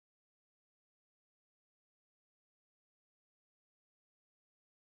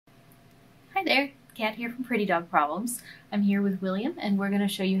Hi there, Kat here from Pretty Dog Problems. I'm here with William and we're going to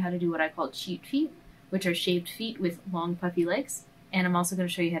show you how to do what I call cheat feet, which are shaved feet with long puffy legs, and I'm also going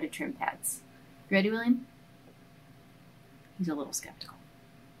to show you how to trim pads. You ready, William? He's a little skeptical.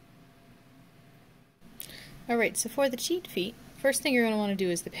 Alright, so for the cheat feet, first thing you're going to want to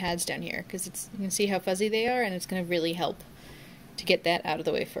do is the pads down here, because you can see how fuzzy they are, and it's going to really help to get that out of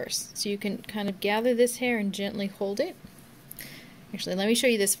the way first. So you can kind of gather this hair and gently hold it. Actually, let me show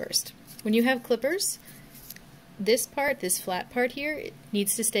you this first. When you have clippers, this part, this flat part here, it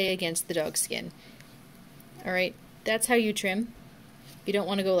needs to stay against the dog's skin. Alright, that's how you trim. You don't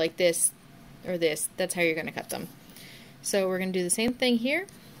want to go like this or this. That's how you're going to cut them. So we're going to do the same thing here.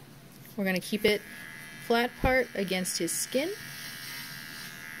 We're going to keep it flat part against his skin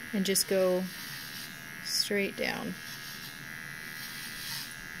and just go straight down.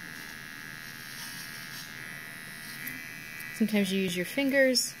 Sometimes you use your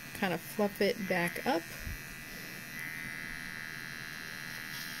fingers, kind of fluff it back up.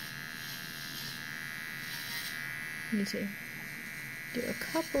 You need to do a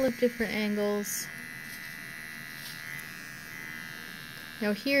couple of different angles.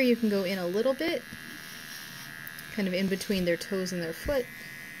 Now here you can go in a little bit, kind of in between their toes and their foot.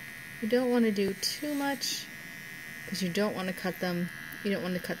 You don't want to do too much because you don't want to cut them. You don't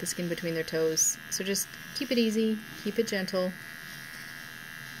want to cut the skin between their toes. So just keep it easy, keep it gentle.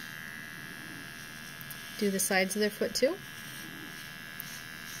 Do the sides of their foot too.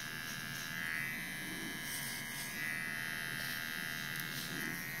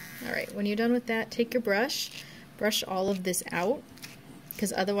 Alright, when you're done with that, take your brush, brush all of this out,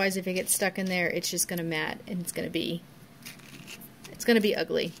 because otherwise if it gets stuck in there, it's just going to mat and it's going to be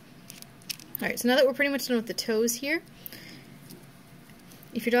ugly. Alright, so now that we're pretty much done with the toes here,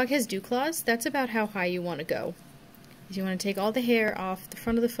 if your dog has dew claws, that's about how high you want to go. You want to take all the hair off the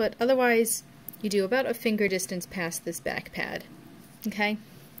front of the foot, otherwise you do about a finger distance past this back pad. Okay?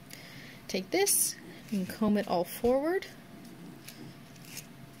 Take this and comb it all forward.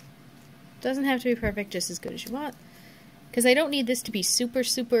 Doesn't have to be perfect, just as good as you want. Because I don't need this to be super,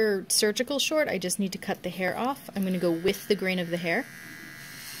 super surgical short, I just need to cut the hair off. I'm going to go with the grain of the hair.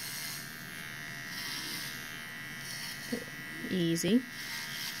 Easy.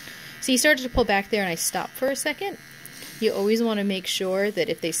 So you started to pull back there and I stopped for a second. You always want to make sure that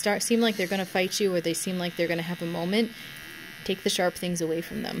if they seem like they're going to fight you or they seem like they're going to have a moment, take the sharp things away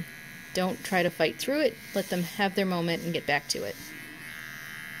from them. Don't try to fight through it. Let them have their moment and get back to it.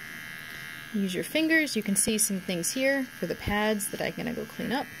 Use your fingers. You can see some things here for the pads that I'm going to go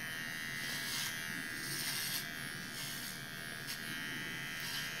clean up.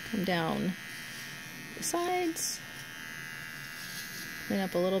 Come down the sides. Clean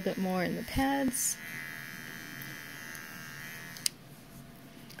up a little bit more in the pads.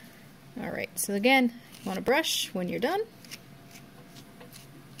 Alright, so again, you want to brush when you're done.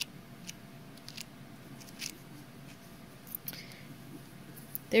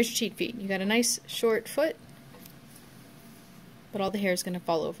 There's your cheat feet. You got a nice short foot, but all the hair is going to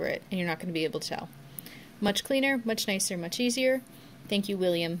fall over it and you're not going to be able to tell. Much cleaner, much nicer, much easier. Thank you,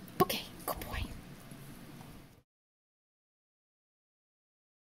 William.